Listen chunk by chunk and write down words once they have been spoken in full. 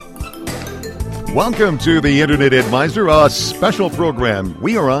Welcome to the Internet Advisor, a special program.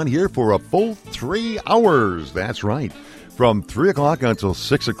 We are on here for a full 3 hours. That's right. From 3 o'clock until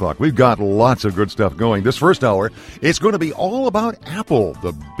 6 o'clock. We've got lots of good stuff going. This first hour, it's going to be all about Apple.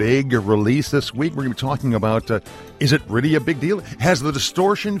 The big release this week. We're going to be talking about, is it really a big deal? Has the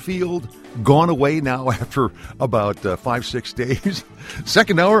distortion field gone away now after about 5-6 days?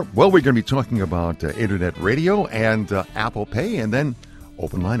 Second hour, well, we're going to be talking about Internet radio and Apple Pay, and then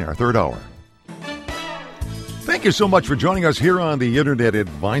Open Line, our third hour. Thank you so much for joining us here on the Internet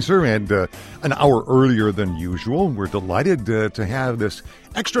Advisor, and an hour earlier than usual. We're delighted to have this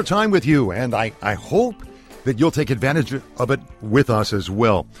extra time with you, and I hope that you'll take advantage of it with us as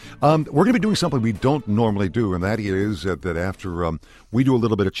well. We're going to be doing something we don't normally do, and that is that after we do a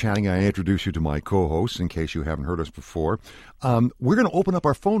little bit of chatting, I introduce you to my co-hosts, in case you haven't heard us before. We're going to open up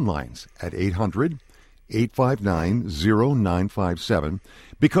our phone lines at 800-859-0957,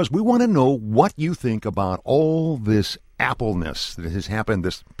 because we want to know what you think about all this Apple-ness that has happened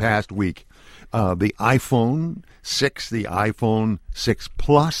this past week. The iPhone 6, the iPhone 6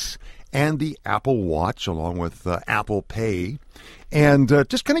 Plus, and the Apple Watch, along with Apple Pay. And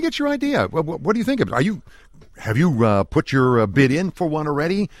just kind of get your idea. What do you think of it? Have you put your bid in for one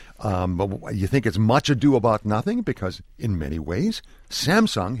already? You think it's much ado about nothing? Because in many ways,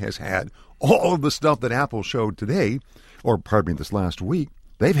 Samsung has had all of the stuff that Apple showed today, or pardon me, this last week.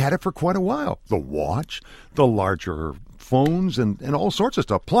 They've had it for quite a while. The watch, the larger phones, and all sorts of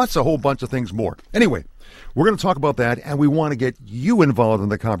stuff, plus a whole bunch of things more. Anyway, we're going to talk about that, and we want to get you involved in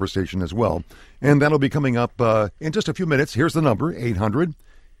the conversation as well. And that'll be coming up in just a few minutes. Here's the number,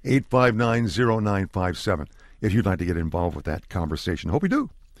 800-859-0957, if you'd like to get involved with that conversation. Hope you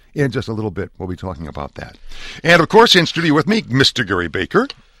do. In just a little bit, we'll be talking about that. And, of course, in studio with me, Mr. Gary Baker.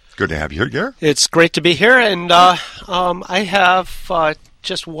 Good to have you here, Gary. It's great to be here, and I have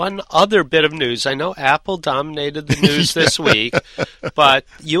just one other bit of news. I know Apple dominated the news this week, but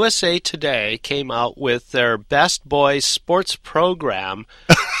USA Today came out with their Best Boys Sports Program,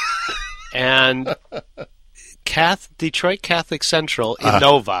 and Detroit Catholic Central in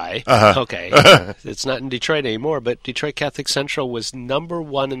Novi. Okay, it's not in Detroit anymore, but Detroit Catholic Central was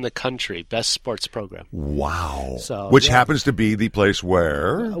 #1 in the country, best sports program. Wow. So, which happens to be the place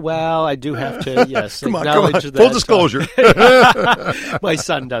where... Well, I do have to, yes, acknowledge that. Full disclosure. My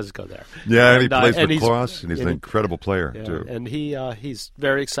son does go there. Yeah, and he plays for Cross, and he's an incredible player, too. And he's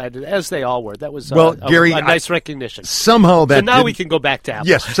very excited, as they all were. That was Gary, a nice recognition. Somehow that... So now we can go back to Apple.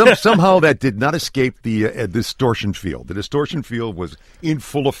 Yes, somehow that did not escape the distortion field. The distortion field was in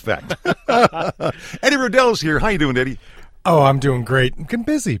full effect. Eddie Riddell's here. How you doing, Eddie? Oh, I'm doing great.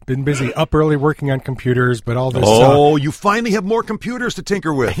 Been busy up early working on computers, but all this... Oh, you finally have more computers to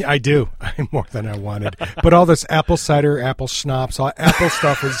tinker with. I do. More than I wanted. But all this apple cider, apple schnapps, all Apple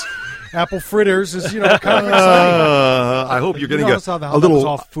stuff is... Apple fritters is, kind of exciting. I hope you're getting a little...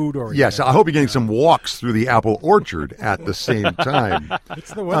 all food oriented. Yes, I hope you're getting some walks through the apple orchard at the same time.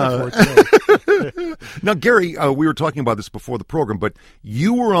 It's the weather for it, too. Now, Gary, we were talking about this before the program, but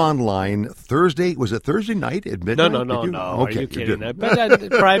you were online Thursday. Was it Thursday night at midnight? No. Okay, Are you kidding?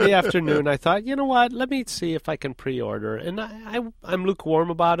 But Friday afternoon, I thought, you know what? Let me see if I can pre-order. And I'm lukewarm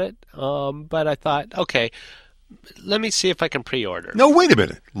about it, but I thought, okay, let me see if I can pre-order. No, wait a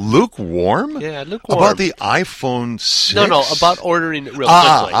minute. Lukewarm? Yeah, lukewarm. About the iPhone 6? No, about ordering it real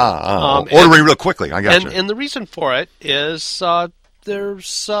quickly. Ordering real quickly. I got you. And the reason for it is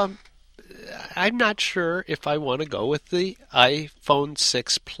there's... I'm not sure if I want to go with the iPhone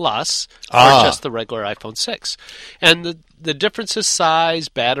 6 Plus or just the regular iPhone 6. And the difference is size,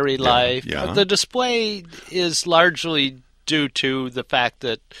 battery life. Yeah. The display is largely due to the fact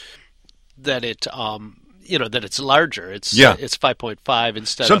that it that it's larger. It's 5.5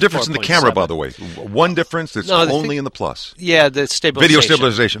 instead of 4.7. Some difference in the camera, by the way. One difference that's only in the Plus. Yeah, the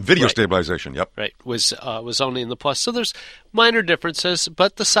stabilization. Video stabilization, yep. Right, was only in the Plus. So there's minor differences,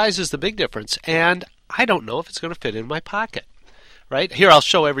 but the size is the big difference. And I don't know if it's going to fit in my pocket. Right? Here, I'll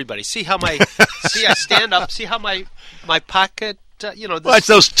show everybody. See how I stand up. See how my pocket... it's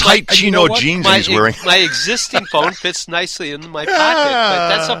those tight chino jeans he's wearing. My existing phone fits nicely in my pocket, but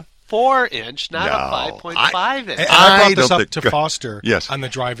that's a 4-inch, not a 5.5-inch. I brought this up to Foster yes. on the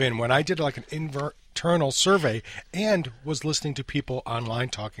drive-in when I did like an internal survey and was listening to people online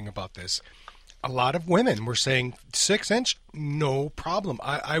talking about this. A lot of women were saying 6-inch, no problem.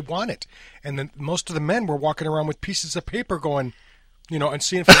 I want it. And then most of the men were walking around with pieces of paper going, and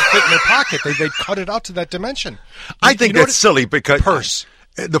seeing if it fit in their pocket. They'd cut it out to that dimension. I think that's silly because... Purse.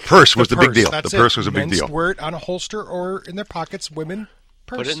 The purse was the big deal. That's the purse was a big deal. Men's wear it on a holster or in their pockets. Women,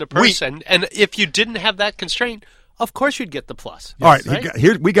 purse. Put it in a purse. And if you didn't have that constraint, of course you'd get the Plus. All right, right?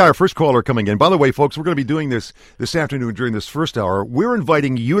 Here we got our first caller coming in. By the way, folks, we're going to be doing this afternoon during this first hour. We're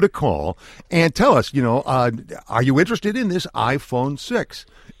inviting you to call and tell us, are you interested in this iPhone 6?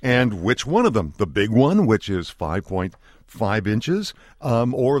 And which one of them? The big one, which is 5.5 inches,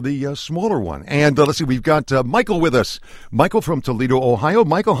 or the smaller one? And let's see, we've got Michael with us. Michael from Toledo, Ohio.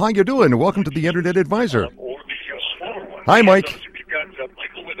 Michael, how you doing? Welcome to the Internet Advisor. Hi, Mike.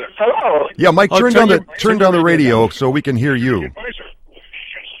 Hello. Yeah, Mike, turn down the radio so we can hear you.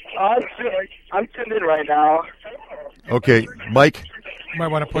 I'm tuned in right now. Okay, Mike. You might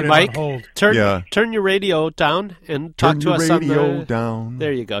want to put it Mike, on hold. Turn your radio down and talk to us on the radio down.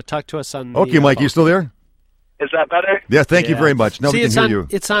 There you go. Talk to us on. Okay, the, Mike, you still there? Is that better? Yeah, thank you very much. Now we can hear you.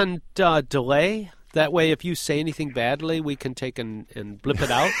 It's on delay. That way, if you say anything badly, we can take and blip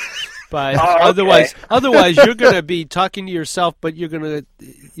it out. But otherwise, you're going to be talking to yourself, but you'll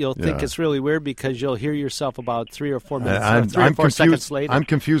think it's really weird because you'll hear yourself about 3 or 4 minutes, 3 or 4 seconds later. I'm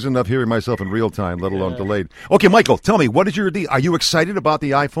confused enough hearing myself in real time, let alone delayed. Okay, Michael, tell me, what is your deal? Are you excited about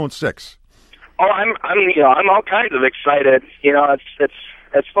the iPhone 6? Oh, I'm all kinds of excited.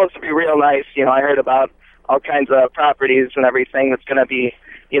 It's supposed to be real nice. I heard about all kinds of properties and everything that's going to be,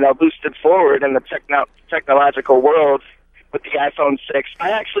 boosted forward in the technological world with the iPhone 6. I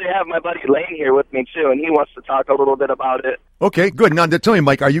actually have my buddy Lane here with me, too, and he wants to talk a little bit about it. Okay, good. Now, tell me,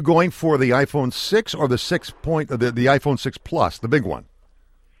 Mike, are you going for the iPhone 6 or the the iPhone 6 Plus, the big one?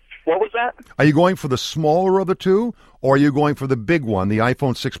 What was that? Are you going for the smaller of the two, or are you going for the big one, the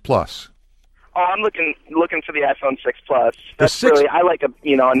iPhone 6 Plus? Oh, I'm looking for the iPhone 6 Plus. That's really, I like a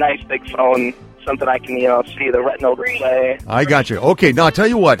nice big phone, something I can see the retinal display. I got you. Okay, now I'll tell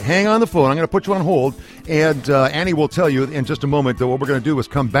you what. Hang on the phone. I'm going to put you on hold, and Annie will tell you in just a moment that what we're going to do is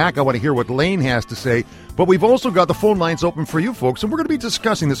come back. I want to hear what Lane has to say, but we've also got the phone lines open for you folks, and we're going to be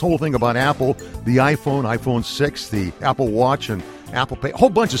discussing this whole thing about Apple, the iPhone 6, the Apple Watch, and Apple Pay, a whole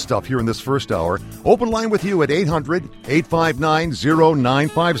bunch of stuff here in this first hour. Open line with you at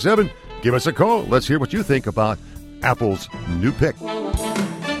 800-859-0957. Give us a call. Let's hear what you think about Apple's new pick.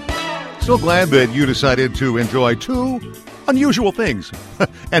 So glad that you decided to enjoy 2 unusual things.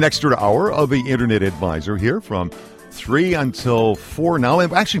 An extra hour of the Internet Advisor here from 3 until 4 now.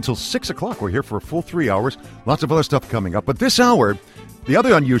 And actually until 6 o'clock. We're here for a full 3 hours. Lots of other stuff coming up. But this hour, the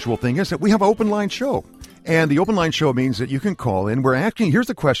other unusual thing is that we have an open line show. And the open line show means that you can call in. Here's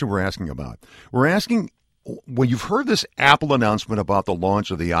the question we're asking about. We're asking, when you've heard this Apple announcement about the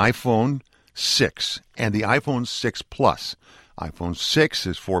launch of the iPhone 6 and the iPhone 6 Plus. iPhone 6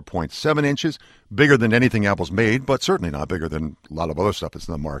 is 4.7 inches, bigger than anything Apple's made, but certainly not bigger than a lot of other stuff that's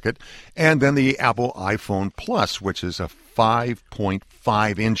in the market. And then the Apple iPhone Plus, which is a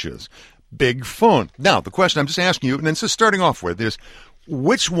 5.5 inches. Big phone. Now, the question I'm just asking you, and then just starting off with, is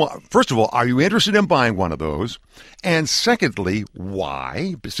which one, first of all, are you interested in buying one of those? And secondly,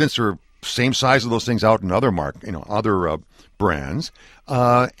 why? Since they're same size of those things out in other brands,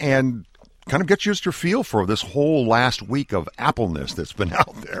 and kind of get just your feel for this whole last week of Apple-ness that's been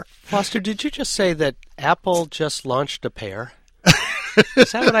out there. Foster, did you just say that Apple just launched a pair?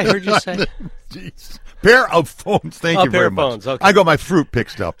 Is that what I heard you say? Jeez. Pair of phones. Thank you very much. Phones. Okay. I got my fruit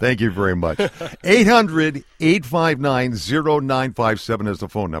picked up. Thank you very much. 800-859-0957 is the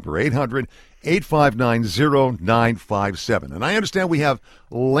phone number. 800-859-0957. And I understand we have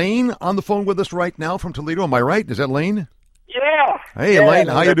Lane on the phone with us right now from Toledo. Am I right? Is that Lane? Yeah. Hey, Lane.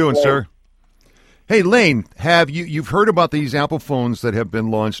 How you doing, sir? Hey, Lane, you've heard about these Apple phones that have been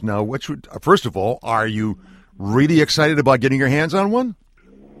launched now? First of all, are you really excited about getting your hands on one?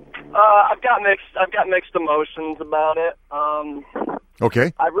 I've got mixed emotions about it.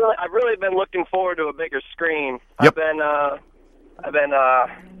 Okay. I've really been looking forward to a bigger screen. Yep. I have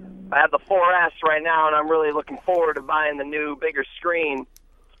the 4S right now, and I'm really looking forward to buying the new bigger screen.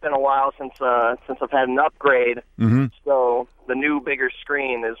 It's been a while since I've had an upgrade. Mm-hmm. So the new bigger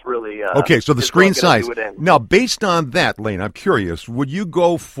screen is really okay. So the screen size. Now, based on that, Lane, I'm curious. Would you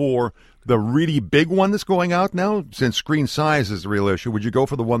go for the really big one that's going out now, since screen size is the real issue? Would you go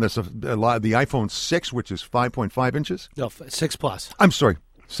for the one that's the iPhone 6, which is 5.5 inches? No, 6 Plus. I'm sorry,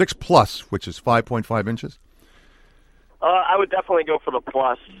 6 Plus, which is 5.5 inches? I would definitely go for the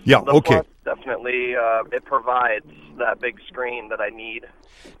Plus. Yeah, the okay. Plus definitely, it provides that big screen that I need.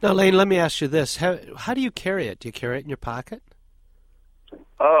 Now, Lane, let me ask you this. How do you carry it? Do you carry it in your pocket?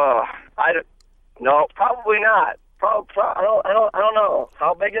 No, probably not. I don't know.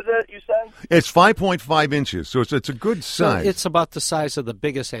 How big is it, you said? It's 5.5 inches, so it's a good size. So it's about the size of the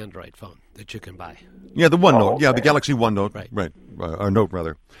biggest Android phone that you can buy. Yeah, the One Note. okay. Yeah, the Galaxy One Note. Right. Or Note,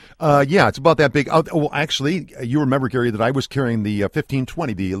 rather. Yeah, it's about that big. Well, actually, you remember, Gary, that I was carrying the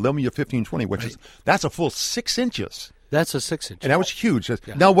 1520, the Lumia 1520, which that's a full 6 inches. That's a 6-inch. And that was huge.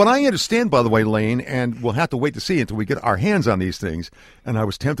 Now, what I understand, by the way, Lane, and we'll have to wait to see until we get our hands on these things, and I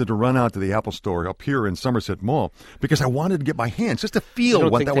was tempted to run out to the Apple Store up here in Somerset Mall because I wanted to get my hands just to feel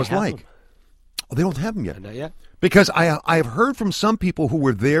what that was like. Oh, they don't have them yet. Not yet. Because I've heard from some people who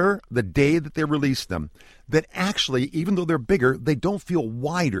were there the day that they released them that actually, even though they're bigger, they don't feel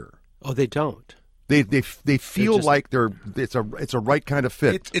wider. Oh, they don't. They feel like it's a right kind of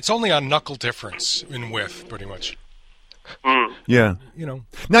fit. It's only a knuckle difference in width, pretty much. Yeah. You know.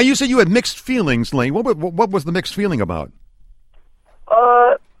 Now, you said you had mixed feelings, Lane. What was the mixed feeling about?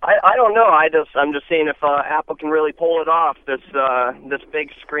 I don't know. I'm just seeing if Apple can really pull it off. This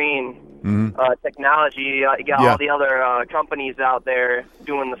big screen technology. You got all the other companies out there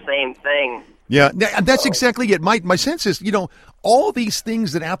doing the same thing. Yeah, that's exactly it. My sense is, all these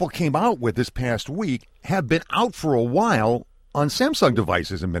things that Apple came out with this past week have been out for a while on Samsung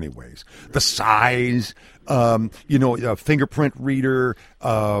devices in many ways. The size, fingerprint reader.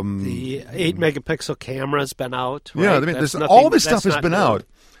 The 8-megapixel camera's been out. Right? Yeah, I mean, all this stuff has been out.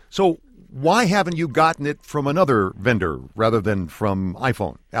 So why haven't you gotten it from another vendor rather than from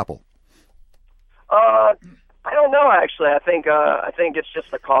Apple? I don't know. Actually, I think it's just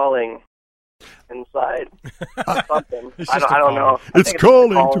the calling inside something. I don't know. It's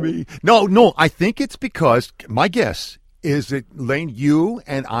calling to me. No. I think it's because my guess is that, Lane, you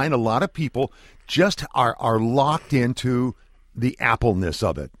and I and a lot of people just are locked into the Apple-ness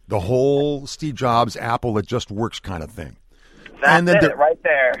of it. The whole Steve Jobs Apple that just works kind of thing. That's it right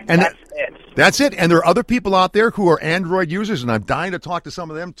there. And that's it. That's it. And there are other people out there who are Android users, and I'm dying to talk to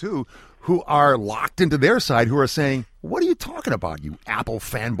some of them too, who are locked into their side, who are saying, what are you talking about, you Apple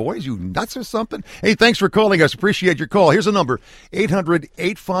fanboys? You nuts or something? Hey, thanks for calling us. Appreciate your call. Here's a number,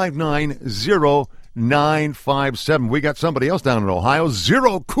 800-859-0957. We got somebody else down in Ohio.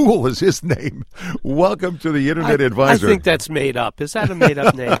 Zero Cool is his name. Welcome to the Internet Advisor. I think that's made up. Is that a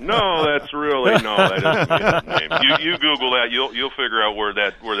made-up name? No, that isn't a made-up name. You Google that, you'll figure out where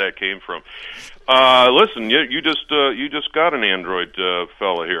that came from. Listen, you just got an Android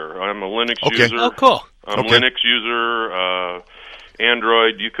fella here. I'm a Linux user. Oh, cool. I'm a Linux user.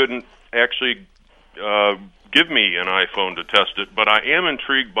 Android. You couldn't actually give me an iPhone to test it, but I am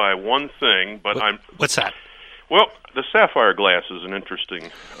intrigued by one thing. What's that? Well, the sapphire glass is an interesting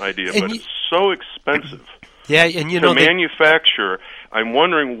idea, but it's so expensive. Yeah, and to manufacture. I'm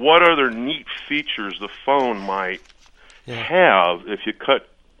wondering what other neat features the phone might have if you cut.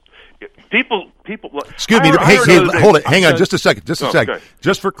 People. Excuse me. Hold it. Hang on, just a second. Okay.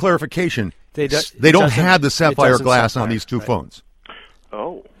 Just for clarification, they don't have the sapphire glass on these two phones.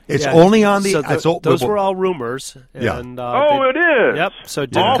 Oh. It's only on the. Those were all rumors. And, it is. Yep. So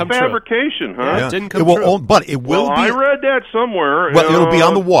it didn't all come fabrication, true. huh? Yeah. It didn't come true. But it will be. I read that somewhere. Well, it'll be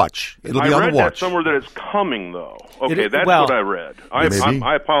on the watch. I read that somewhere that it's coming though. Okay, that's what I read.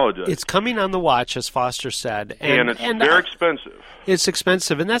 I apologize. It's coming on the watch, as Foster said, and it's very expensive. It's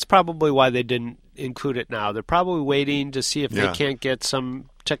expensive, and that's probably why they didn't include it now. They're probably waiting to see if they can't get some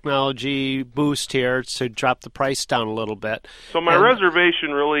technology boost here to drop the price down a little bit. So my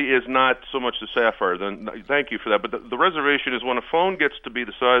reservation really is not so much the sapphire. Then thank you for that. But the reservation is when a phone gets to be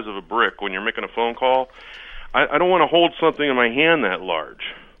the size of a brick. When you're making a phone call, I don't want to hold something in my hand that large.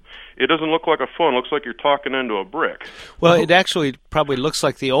 It doesn't look like a phone. It looks like you're talking into a brick. Well, it actually probably looks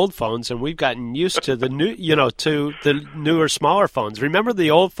like the old phones, and we've gotten used to the new, to the newer, smaller phones. Remember the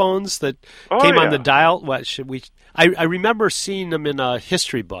old phones that came on the dial? What should we? I remember seeing them in a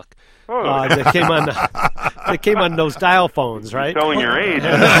history book. That came on those dial phones, right? You're telling your age.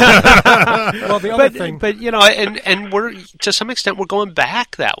 Well, the other thing, but and we're to some extent we're going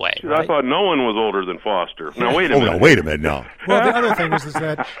back that way. Right? I thought no one was older than Foster. Now wait a minute. No, wait a minute. No. Well, the other thing is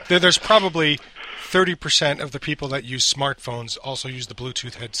that there's probably 30% of the people that use smartphones also use the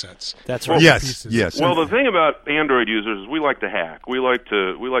Bluetooth headsets. That's right. Yes. Well, the thing about Android users is we like to hack. We like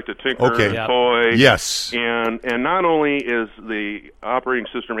to tinker and toy. Yes. And not only is the operating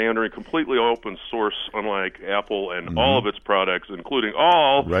system Android completely open source, unlike Apple and all of its products, including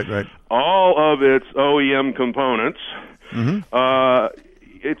all of its OEM components.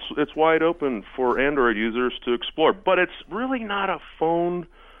 It's wide open for Android users to explore, but it's really not a phone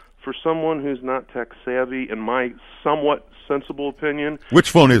for someone who's not tech savvy, in my somewhat sensible opinion. Which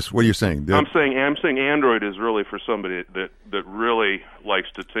phone is? What are you saying? I'm saying Android is really for somebody that really likes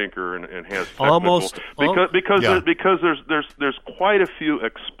to tinker and has technical. Because there's quite a few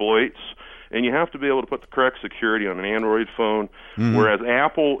exploits. And you have to be able to put the correct security on an Android phone, whereas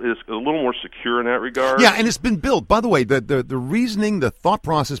Apple is a little more secure in that regard. Yeah, and it's been built. By the way, the reasoning, the thought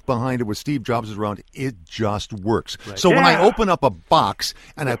process behind it with Steve Jobs is around, it just works. Right. So when I open up a box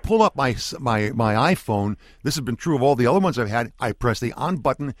and I pull up my iPhone, this has been true of all the other ones I've had, I press the on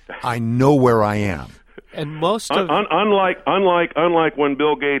button, I know where I am. And most of unlike when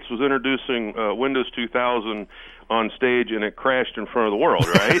Bill Gates was introducing Windows 2000 on stage and it crashed in front of the world,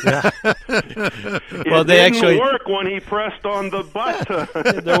 right? Well, they didn't work when he pressed on the button.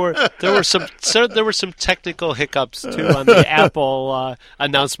 there were some technical hiccups too on the Apple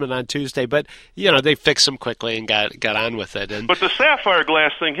announcement on Tuesday, but they fixed them quickly and got on with it. But the sapphire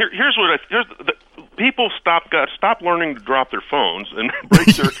glass thing, here's people stop learning to drop their phones and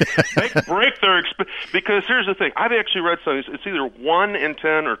break their because here's the thing. I've actually read something. It's either 1 in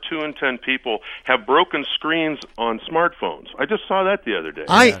 10 or 2 in 10 people have broken screens on smartphones. I just saw that the other day.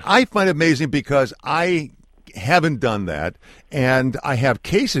 I find it amazing because I haven't done that, and I have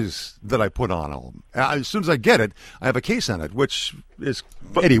cases that I put on them. As soon as I get it, I have a case on it, which is...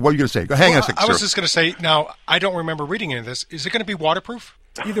 Eddie, what are you going to say? Hang on a second, I was just going to say, now, I don't remember reading any of this. Is it going to be waterproof?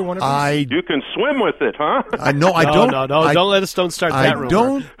 Either one of these? You can swim with it, huh? No, don't let us start that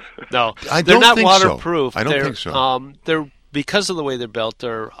rumor. They're not waterproof. I don't think so. They're because of the way they're built,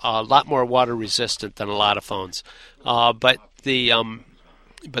 they're a lot more water resistant than a lot of phones. But they're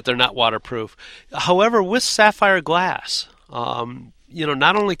not waterproof. However, with sapphire glass,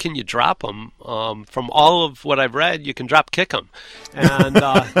 not only can you drop them, from all of what I've read, you can drop kick them, and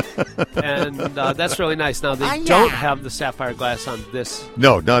that's really nice. Now they don't have the sapphire glass on this.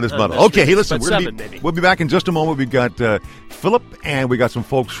 No, not as much. Okay, hey, listen, we'll be back in just a moment. We've got Philip, and we got some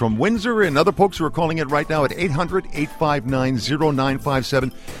folks from Windsor and other folks who are calling it right now at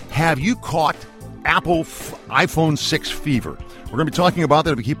 800-859-0957. Have you caught Apple iPhone 6 fever? We're going to be talking about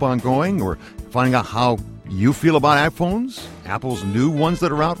that if we keep on going. We're finding out how you feel about iPhones, Apple's new ones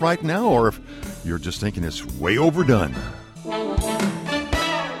that are out right now, or if you're just thinking it's way overdone.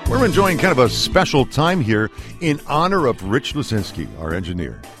 We're enjoying kind of a special time here in honor of Rich Lusinski, our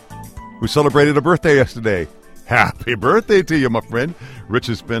engineer, who celebrated a birthday yesterday. Happy birthday to you, my friend. Rich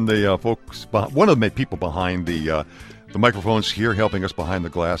has been the one of the people behind the microphones here, helping us behind the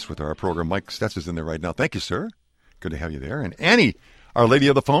glass with our program. Mike Stetz is in there right now. Thank you, sir. Good to have you there. And Annie, our lady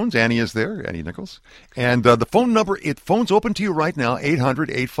of the phones, Annie is there, Annie Nichols. And the phone number, phone's open to you right now,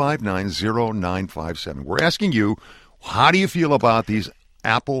 800-859-0957. We're asking you, how do you feel about these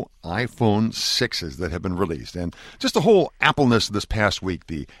Apple iPhone 6s that have been released? And just the whole Apple-ness this past week,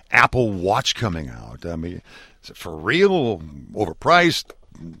 the Apple Watch coming out. I mean, is it for real? Overpriced?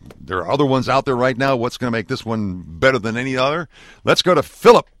 There are other ones out there right now. What's going to make this one better than any other? Let's go to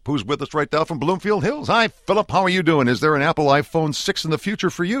Philip, who's with us right now from Bloomfield Hills. Hi, Philip. How are you doing? Is there an Apple iPhone 6 in the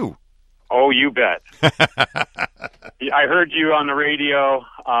future for you? Oh, you bet. I heard you on the radio.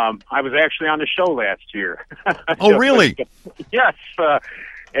 I was actually on the show last year. Oh, really? Yes.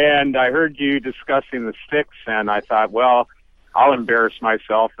 And I heard you discussing the 6, and I thought, well, I'll embarrass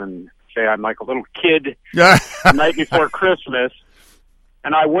myself and say I'm like a little kid the night before Christmas.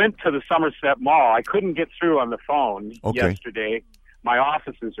 And I went to the Somerset Mall. I couldn't get through on the phone yesterday. My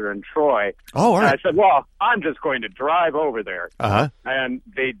offices are in Troy. Oh, all right. And I said, well, I'm just going to drive over there. Uh-huh. And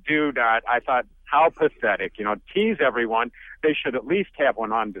they do not. I thought, how pathetic. Tease everyone. They should at least have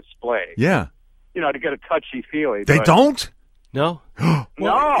one on display. Yeah. To get a touchy-feely. They don't? No.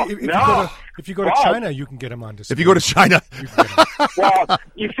 No. If you go to China, you can get them on display. If you go to China. Well,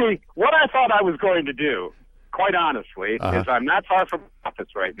 you see, what I thought I was going to do, quite honestly, is I'm not far from the office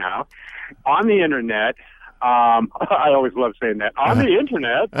right now. On the Internet, I always love saying that. On the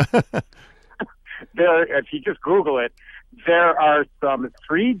Internet, if you just Google it, there are some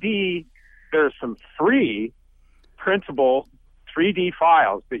free printable 3D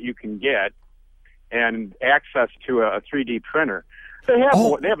files that you can get and access to a 3D printer. They have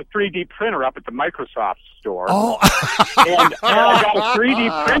a 3D printer up at the Microsoft store. Oh. And I got a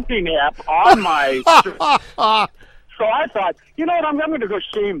 3D printing app on my... So I thought, you know what, I'm going to go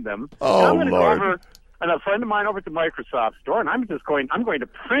shame them. Oh, I'm going to go Lord. over, and a friend of mine over at the Microsoft store, and I'm going to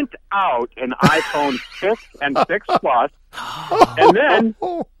print out an iPhone 6 and 6 Plus, and then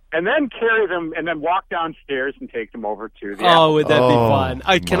and then carry them, and then walk downstairs and take them over to the Oh, would that be Oh, fun?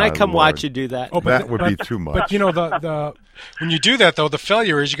 Can I come my watch Lord. you do that? Oh, That would be too much. But the when you do that though, the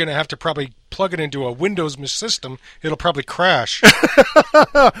failure is you're going to have to probably plug it into a Windows system. It'll probably crash.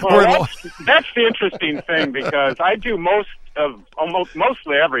 Well, that's the interesting thing, because I do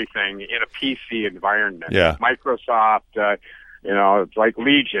mostly everything in a PC environment. Yeah. Microsoft, it's like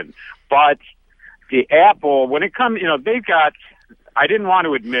Legion. But the Apple, when it comes, they've got, I didn't want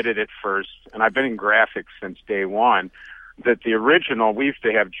to admit it at first, and I've been in graphics since day one, that the original, we used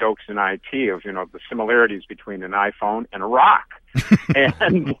to have jokes in IT of, the similarities between an iPhone and a rock.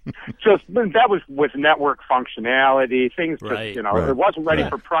 And just, that was with network functionality, things just, Right. it wasn't ready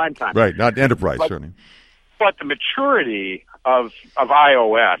for prime time. Right, not enterprise, certainly. But the maturity of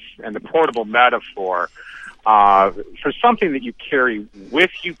iOS and the portable metaphor, for something that you carry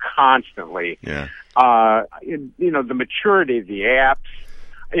with you constantly, Yeah. the maturity of the apps,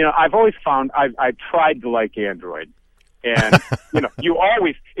 I've always found I've tried to like Android. And,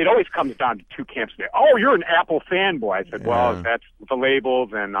 it always comes down to two camps. Oh, you're an Apple fanboy. I said, well, if that's the label,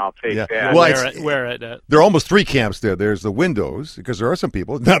 then I'll take that. Well, Wear it. there are almost three camps there. There's the Windows, because there are some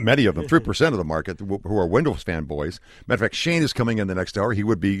people, not many of them, 3% of the market who are Windows fanboys. Matter of fact, Shane is coming in the next hour. He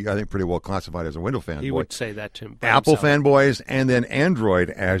would be, I think, pretty well classified as a Windows fanboy. He would say that to him. Apple fanboys, and then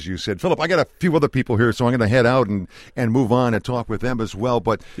Android, as you said. Philip, I got a few other people here, so I'm going to head out and move on and talk with them as well.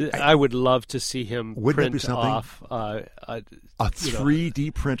 But I would love to see him Wouldn't that be print something? off a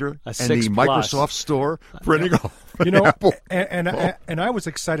 3D printer a and 6 the Plus. Microsoft Store printing off an Apple. And I was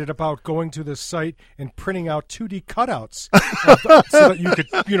excited about going to the site and printing out 2D cutouts so that you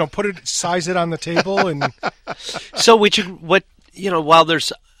could put it, size it on the table, and So while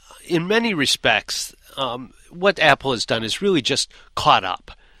there's, in many respects, what Apple has done is really just caught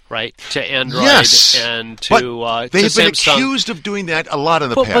up, right, to Android and to they've been Samsung. accused of doing that a lot in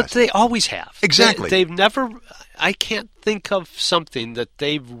the past. But they always have. Exactly. They've never. I can't think of something that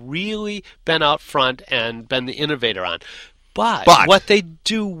they've really been out front and been the innovator on. But what they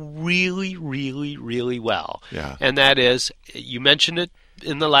do really, really, really well, and that is, you mentioned it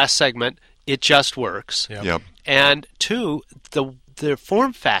in the last segment, it just works. Yep. And two, the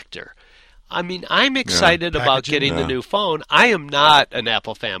form factor. I mean, I'm excited about getting the new phone. I am not an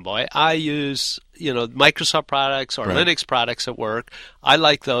Apple fanboy. I use, Microsoft products or Linux products at work. I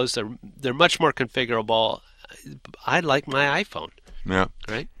like those. They're much more configurable. I like my iPhone. Yeah.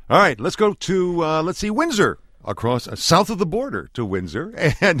 Right? All right, let's go to, Windsor, across south of the border to Windsor,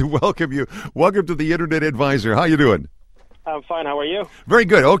 and welcome you. Welcome to the Internet Advisor. How you doing? I'm fine. How are you? Very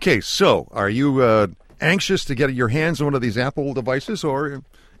good. Okay, so are you anxious to get your hands on one of these Apple devices, or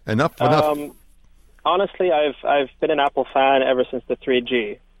enough? Honestly, I've been an Apple fan ever since the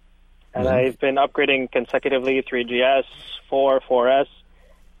 3G, and I've been upgrading consecutively: 3GS, 4, 4S.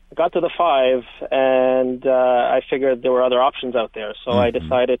 I got to the 5, and I figured there were other options out there, so I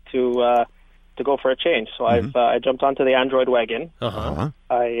decided to go for a change. So I jumped onto the Android wagon.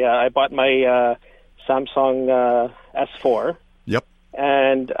 I bought my Samsung S4. Yep.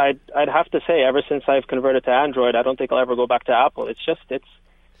 And I'd have to say, ever since I've converted to Android, I don't think I'll ever go back to Apple.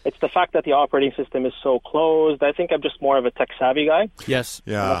 It's the fact that the operating system is so closed. I think I'm just more of a tech-savvy guy. Yes.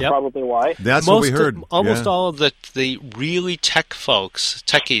 Yeah. That's probably why. That's what we heard. Almost all of the really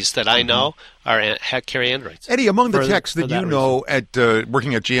techies that I know carry Androids. Eddie, among the For techs that you that know at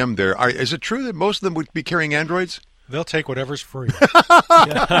working at GM there, is it true that most of them would be carrying Androids? they'll take whatever's free. From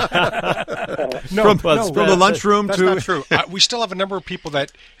the lunchroom that's to... not true. We still have a number of people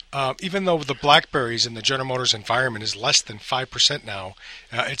that, even though the BlackBerries in the General Motors environment is less than 5% now,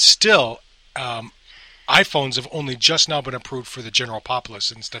 it's still... iPhones have only just now been approved for the general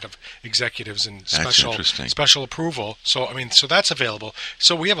populace instead of executives and special approval. So that's available.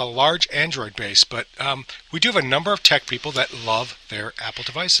 So we have a large Android base, but we do have a number of tech people that love their Apple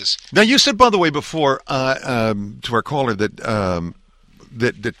devices. Now, you said, by the way, before to our caller that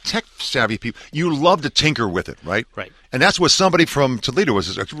the tech-savvy people, you love to tinker with it, right? Right. And that's what somebody from Toledo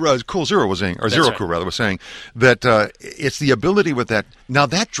Cool Zero was saying, or That's Zero right. Cool rather, was saying, that it's the ability with that. Now,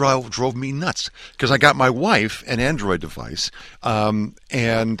 that drove me nuts, because I got my wife an Android device, and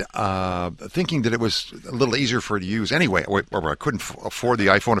thinking that it was a little easier for her to use anyway, or I couldn't afford the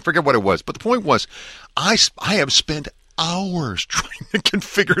iPhone. I forget what it was. But the point was, I have spent hours trying to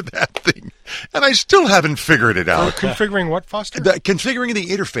configure that thing, and I still haven't figured it out. Configuring what, Foster? Configuring the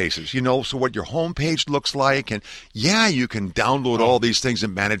interfaces, so what your home page looks like, and you can download all these things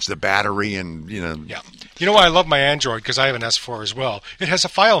and manage the battery, and Yeah. You know why I love my Android? Because I have an S4 as well. It has a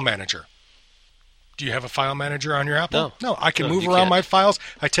file manager. Do you have a file manager on your Apple? No. I can No, move you around can't. my files.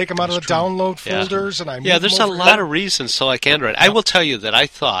 I take them out of the download folders, and I move there's them a over lot here. of reasons to like Android. I will tell you that I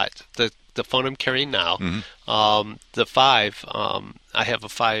thought the phone I'm carrying now, the 5, I have a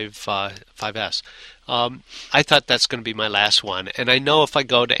 5S. I thought that's going to be my last one, and I know if I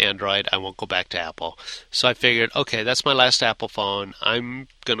go to Android, I won't go back to Apple. So I figured, okay, that's my last Apple phone. I'm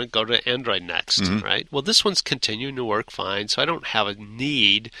going to go to Android next, right? Well, this one's continuing to work fine, so I don't have a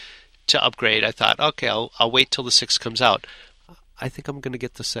need to upgrade. I thought, okay, I'll wait till the 6 comes out. I think I'm going to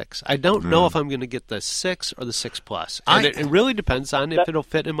get the 6. I don't know if I'm going to get the 6 or the 6 Plus. And it really depends on if it'll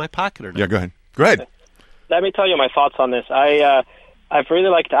fit in my pocket or not. Yeah, go ahead. Go ahead. Let me tell you my thoughts on this. I've really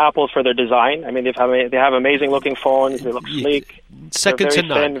liked Apple for their design. I mean, they have amazing looking phones. They look sleek. Second They're to very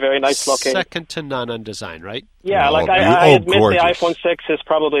none. thin, very nice looking. Second to none on design, right? Yeah, Oh, I admit gorgeous. the iPhone 6 is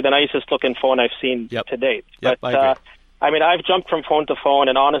probably the nicest looking phone I've seen to date. Yep, But I agree. I mean, I've jumped from phone to phone,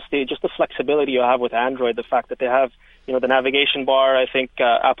 and honestly, just the flexibility you have with Android, the fact that they have, the navigation bar. I think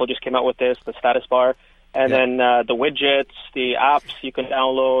Apple just came out with this, the status bar, and then the widgets, the apps you can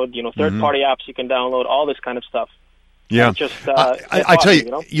download, third-party apps you can download, all this kind of stuff. Yeah, Just, I tell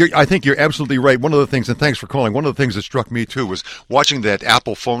you, awesome, I think you're absolutely right. One of the things, and thanks for calling. One of the things that struck me too was watching that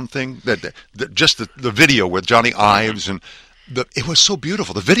Apple phone thing. Just the video with Johnny Ives and. It was so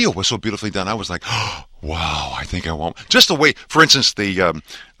beautiful. The video was so beautifully done. I was like, oh, wow, I think I won't. Just the way, for instance, the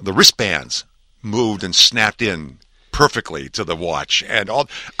wristbands moved and snapped in perfectly to the watch. And all.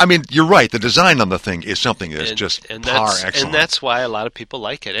 I mean, you're right. The design on the thing is something that's just par excellent. And that's why a lot of people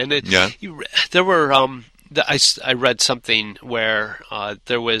like it. And there were, I read something where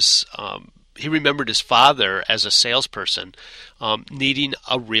there was... he remembered his father as a salesperson needing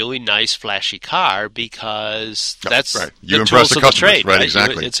a really nice, flashy car because that's right. You the impress tools the of the customers, trade. right,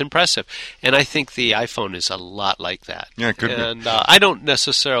 exactly. It's impressive. And I think the iPhone is a lot like that. Yeah, it could be. And I don't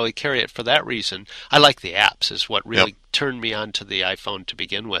necessarily carry it for that reason. I like the apps is what really turned me on to the iPhone to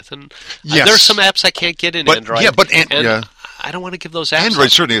begin with. And there's some apps I can't get in Android. Yeah, but I don't want to give those apps Android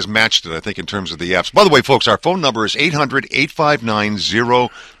up. certainly has matched it, I think, in terms of the apps. By the way, folks, our phone number is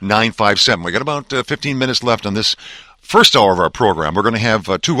 800-859-0957. We got about 15 minutes left on this first hour of our program. We're going to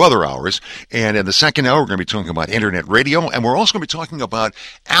have 2 other hours, and in the second hour, we're going to be talking about Internet radio, and we're also going to be talking about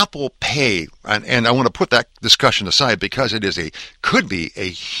Apple Pay. And I want to put that discussion aside because it could be a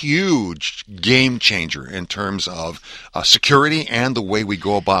huge game changer in terms of security and the way we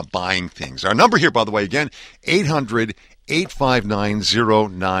go about buying things. Our number here, by the way, again,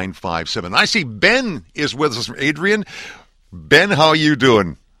 800-859-0957. I see Ben is with us from Adrian. Ben, how are you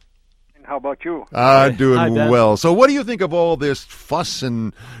doing? How about you? Doing well. So what do you think of all this fuss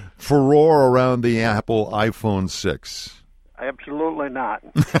and furore around the Apple iPhone 6? Absolutely not.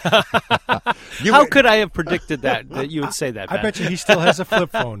 How could I have predicted that you would say that, Ben? I bet you he still has a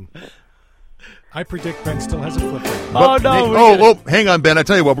flip phone. I predict Ben still has a flip phone. Oh, no. Hang on, Ben. I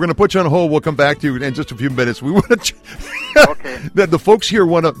tell you what, we're going to put you on hold. We'll come back to you in just a few minutes. We want to. Okay. The folks here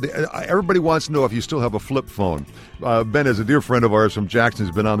everybody wants to know if you still have a flip phone. Ben is a dear friend of ours from Jackson.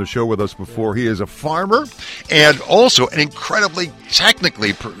 He's been on the show with us before. He is a farmer and also an incredibly technically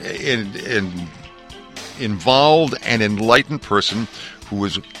involved and enlightened person who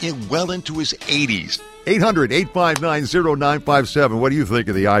is well into his 80s. 800-859-0957. What do you think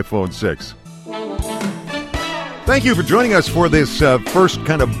of the iPhone 6? Thank you for joining us for this first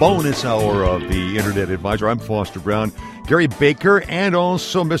kind of bonus hour of the Internet Advisor. I'm Foster Brown, Gary Baker, and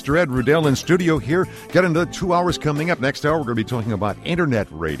also Mr. Ed Rudell in studio here. Got another 2 hours coming up. Next hour, we're going to be talking about Internet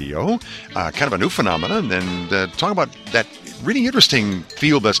radio, kind of a new phenomenon, and talk about that really interesting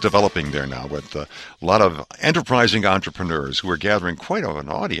field that's developing there now with a lot of enterprising entrepreneurs who are gathering quite an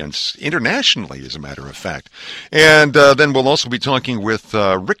audience internationally, as a matter of fact. And then we'll also be talking with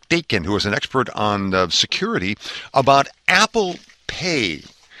Rick Dakin, who is an expert on security, about Apple Pay.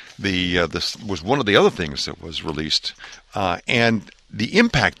 This was one of the other things that was released, and the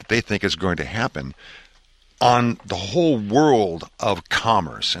impact that they think is going to happen on the whole world of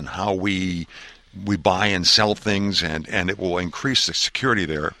commerce and how we buy and sell things, and it will increase the security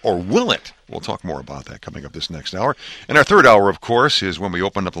there, or will it? We'll talk more about that coming up this next hour. And our third hour, of course, is when we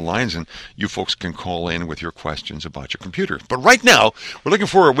open up the lines and you folks can call in with your questions about your computer. But right now, we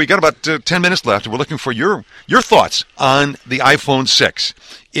got about 10 minutes left, and we're looking for your thoughts on the iPhone 6.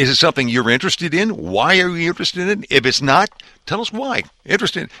 Is it something you're interested in? Why are you interested in it? If it's not, tell us why.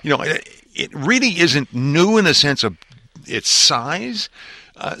 Interested. It really isn't new in the sense of its size.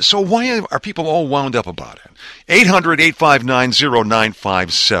 So why are people all wound up about it?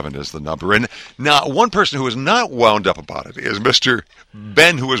 800-859-0957 is the number. And now, one person who is not wound up about it is Mr.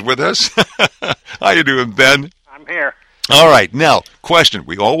 Ben, who is with us. How you doing, Ben? I'm here. All right. Now, question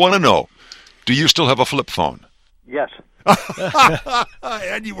we all want to know. Do you still have a flip phone? Yes.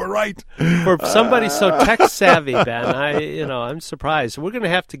 And you were right. For somebody so tech savvy, Ben, I'm surprised. We're going to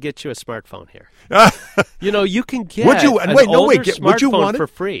have to get you a smartphone here. You can get would you, an wait, no, older wait, would you smartphone want it? for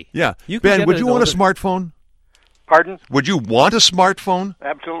free. Yeah. You can Ben, get would you an want a older- smartphone? Pardon? Would you want a smartphone?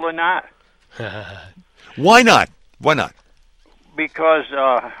 Absolutely not. Why not? Why not? Because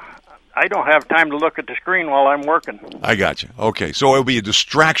I don't have time to look at the screen while I'm working. I got you. Okay, so it'll be a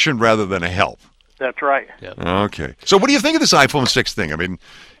distraction rather than a help. That's right. Okay. So what do you think of this iPhone 6 thing? I mean,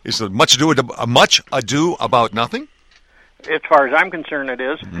 is it much ado about nothing? As far as I'm concerned, it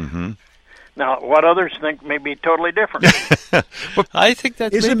is. Mm-hmm. Now, what others think may be totally different. I think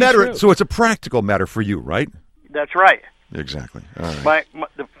that's Is it matter? So it's a practical matter for you, right? That's right. Exactly. All right.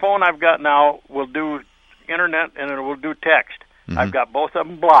 The phone I've got now will do internet and it will do text. Mm-hmm. I've got both of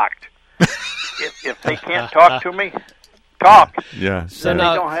them blocked. if they can't talk to me, talk. Yeah. So They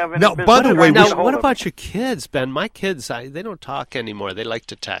now, don't have any now, business by the way, trying to now get a hold what of about your kids, Ben? My kids, they don't talk anymore. They like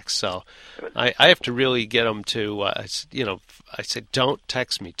to text. So I have to really get them to, I said, don't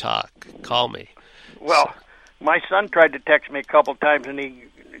text me, talk, call me. Well, my son tried to text me a couple times, and he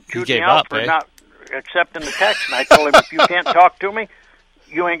chewed me gave out up, for eh? not accepting the text. And I told him, if you can't talk to me,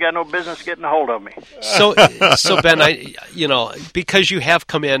 you ain't got no business getting a hold of me. So Ben, because you have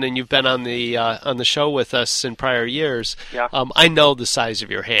come in and you've been on the show with us in prior years, Yeah. I know the size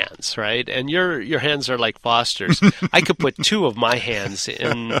of your hands, right? And your hands are like Foster's. I could put two of my hands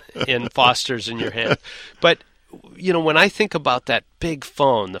in Foster's in your hand, but. When I think about that big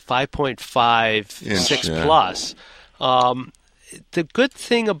phone, the 5.5 6 yeah. Plus, the good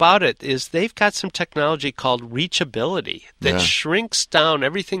thing about it is they've got some technology called reachability that shrinks down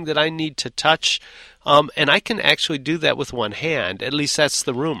everything that I need to touch, and I can actually do that with one hand. At least that's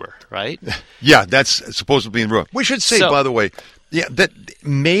the rumor, right? Yeah, that's supposed to be in the room. We should say, So- by the way, that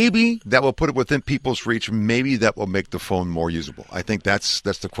maybe that will put it within people's reach. Maybe that will make the phone more usable. I think that's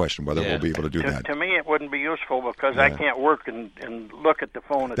the question, whether we'll be able to do that. To me, it wouldn't be useful because I can't work and look at the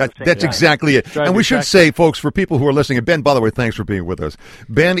phone at the same That's time. exactly it. Drive And we you should crazy. say, folks, for people who are listening, and Ben, by the way, thanks for being with us.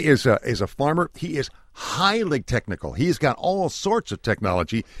 Ben is a farmer. He is highly technical. He's got all sorts of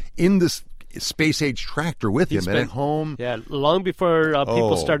technology in this space-age tractor with him and at home. Yeah, long before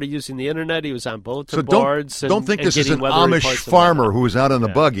people Oh. started using the internet, he was on bulletin So boards. don't think and this is getting an weather Amish reports and farmer whatnot. who is out on the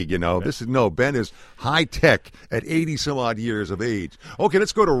buggy, This is Ben is high tech at 80 some odd years of age. Okay,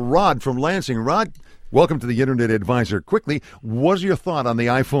 let's go to Rod from Lansing. Rod, welcome to the Internet Advisor. Quickly, what's your thought on the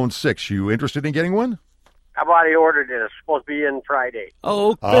iPhone 6? You interested in getting one? I've already ordered it. It's supposed to be in Friday.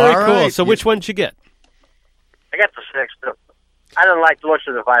 Oh, very All cool. right. So which one did you get? I got the 6. But I didn't like the looks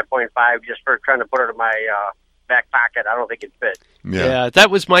of the 5.5 just for trying to put it in my back pocket. I don't think it fit. Yeah, that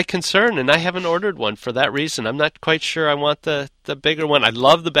was my concern, and I haven't ordered one for that reson. I'm not quite sure I want the bigger one. I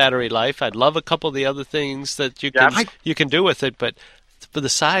love the battery life. I'd love a couple of the other things that you can do with it, but for the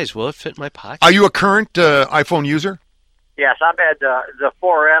size, will it fit in my pocket? Are you a current iPhone user? Yes, I've had the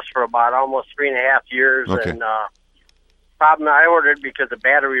 4S for about almost 3.5 years. Okay. And problem I ordered because the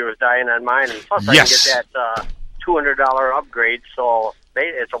battery was dying on mine. And plus I can get that $200 upgrade. So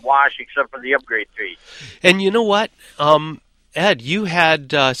it's a wash except for the upgrade fee. And you know what? Ed, you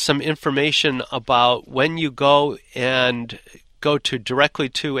had some information about when you go directly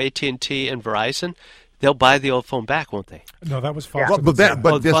to AT&T and Verizon, they'll buy the old phone back, won't they? No, that was Foster. Well, that's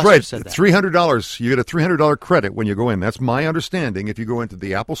Foster right. said that. $300. You get a $300 credit when you go in. That's my understanding. If you go into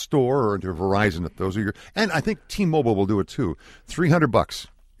the Apple Store or into Verizon, those are and I think T-Mobile will do it too. $300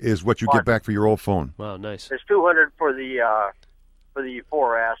 is what you get back for your old phone. Wow, nice. There's $200 for the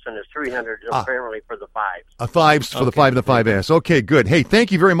 4S, and it's $300 apparently for the 5s. A 5 for the 5 and the 5S. Okay, good. Hey,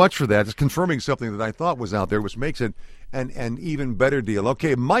 thank you very much for that. It's confirming something that I thought was out there, which makes it an even better deal.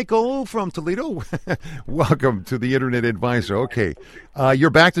 Okay, Michael from Toledo, welcome to the Internet Advisor. Okay, you're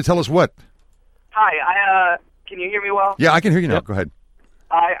back to tell us what? Hi, can you hear me well? Yeah, I can hear you now. Yep. Go ahead.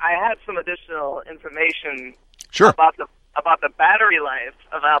 I had some additional information Sure. about the battery life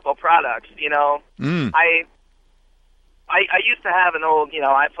of Apple products. I used to have an old,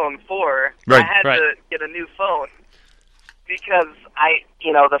 iPhone 4. Right, I had to get a new phone because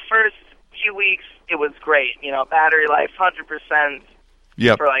the first few weeks it was great. Battery life 100%.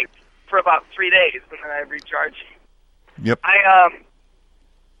 Yep. For about 3 days, and then I recharged. Yep.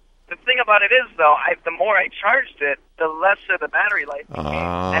 The thing about it is, though, the more I charged it, the lesser the battery life became,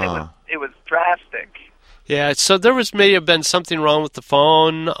 and it was drastic. Yeah, so may have been something wrong with the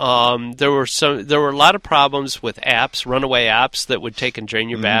phone. There were a lot of problems with apps, runaway apps that would take and drain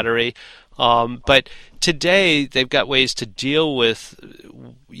your battery. But today they've got ways to deal with,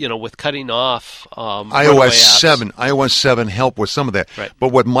 with cutting off iOS 7 help with some of that. Right.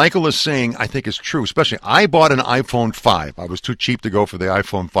 But what Michael is saying, I think, is true. Especially, I bought an iPhone 5. I was too cheap to go for the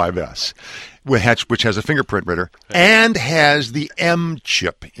iPhone 5S, which has a fingerprint reader and has the M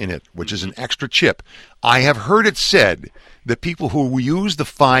chip in it, which is an extra chip. I have heard it said that people who use the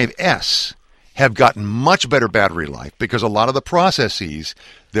 5S have gotten much better battery life because a lot of the processes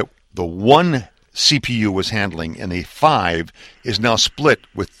that the one CPU was handling in the 5 is now split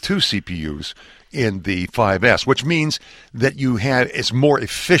with 2 CPUs in the 5S, which means that it's more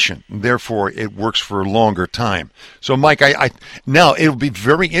efficient, and therefore it works for a longer time. So, Mike, now it'll be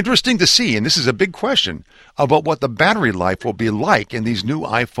very interesting to see, and this is a big question, about what the battery life will be like in these new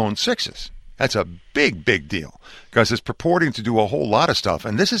iPhone 6s. That's a big, big deal because it's purporting to do a whole lot of stuff.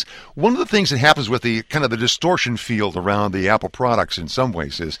 And this is one of the things that happens with the kind of the distortion field around the Apple products in some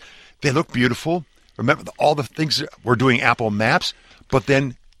ways is they look beautiful. Remember all the things we're doing Apple Maps, but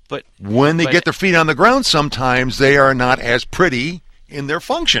when they get their feet on the ground, sometimes they are not as pretty in their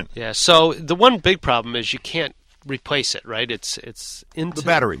function. Yeah, so the one big problem is you can't replace it, right? It's into the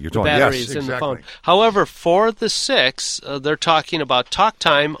battery. You're talking, the battery yes, is exactly. in the phone. However, for the 6, they're talking about talk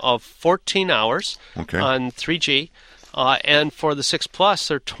time of 14 hours on 3G, and for the 6 Plus,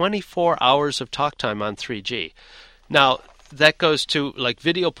 they're 24 hours of talk time on 3G. Now, that goes to like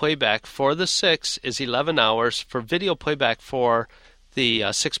video playback for the 6 is 11 hours. For video playback for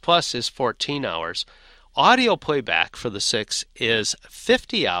the 6 Plus is 14 hours. Audio playback for the 6 is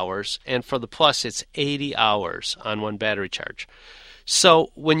 50 hours, and for the Plus, it's 80 hours on one battery charge.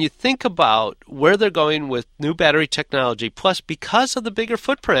 So when you think about where they're going with new battery technology, plus because of the bigger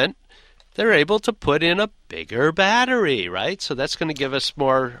footprint, they're able to put in a bigger battery, right? So that's going to give us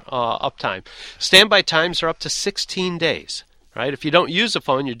more uptime. Standby times are up to 16 days, right? If you don't use the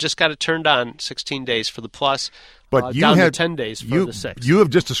phone, you just got it turned on 16 days for the Plus. But down to 10 days for the 6. You have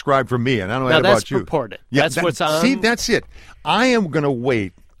just described for me, and I don't know about you. That's reported. Yeah, that's what's on. See, that's it. I am going to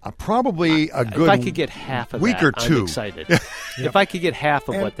wait probably a good if I could get half of week that, or two. I'm excited. If I could get half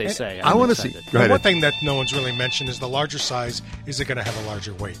of what they say, I want to see. Go ahead. One thing that no one's really mentioned is the larger size. Is it going to have a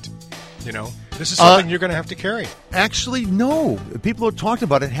larger weight? This is something you're going to have to carry. Actually, no. People who talked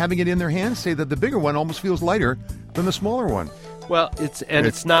about it, having it in their hands, say that the bigger one almost feels lighter than the smaller one. Well,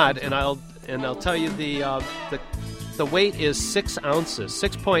 it's not, and I'll tell you the weight is 6 ounces,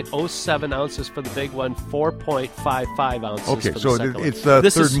 6.07 ounces for the big one, 4.55 ounces for the second one. Okay, so it's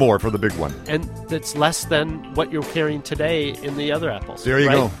a third more for the big one. And it's less than what you're carrying today in the other Apples. There you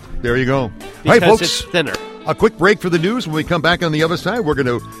go. There you go. Because Hi, folks. It's thinner. A quick break for the news. When we come back on the other side, we're going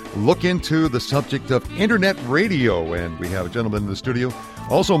to look into the subject of internet radio, and we have a gentleman in the studio.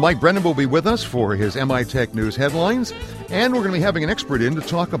 Also, Mike Brennan will be with us for his MI Tech News headlines, and we're going to be having an expert in to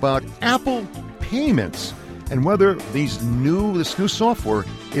talk about Apple payments and whether this new software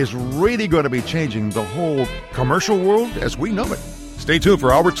is really going to be changing the whole commercial world as we know it. Stay tuned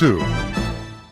for Hour 2.